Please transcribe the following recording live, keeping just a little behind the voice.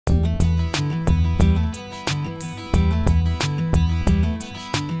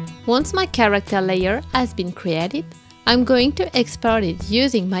Once my character layer has been created, I'm going to export it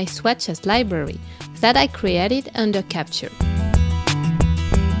using my swatches library that I created under Capture.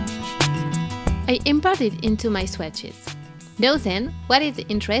 I import it into my swatches. Now then, what is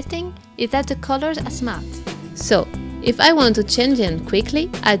interesting is that the colors are smart. So, if I want to change them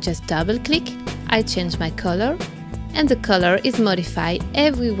quickly, I just double-click, I change my color, and the color is modified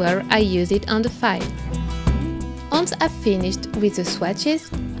everywhere I use it on the file. Once I've finished with the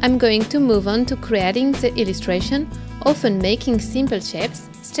swatches, I'm going to move on to creating the illustration, often making simple shapes,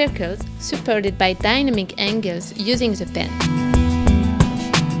 circles, supported by dynamic angles using the pen.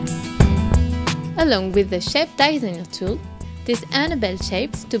 Along with the Shape Designer tool, this enables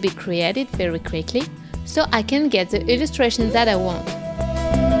shapes to be created very quickly, so I can get the illustrations that I want.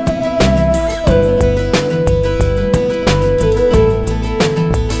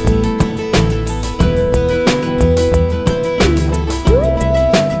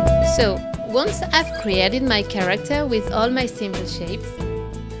 So, once I've created my character with all my simple shapes,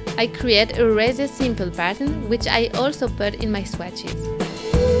 I create a rather simple pattern which I also put in my swatches.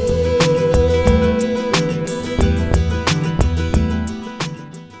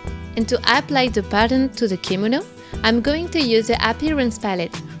 And to apply the pattern to the kimono, I'm going to use the Appearance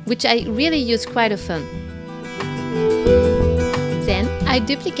palette, which I really use quite often. Then I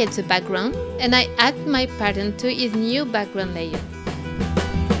duplicate the background and I add my pattern to its new background layer.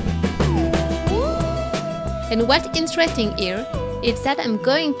 And what's interesting here is that I'm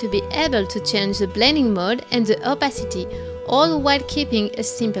going to be able to change the blending mode and the opacity, all while keeping a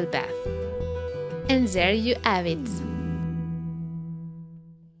simple path. And there you have it.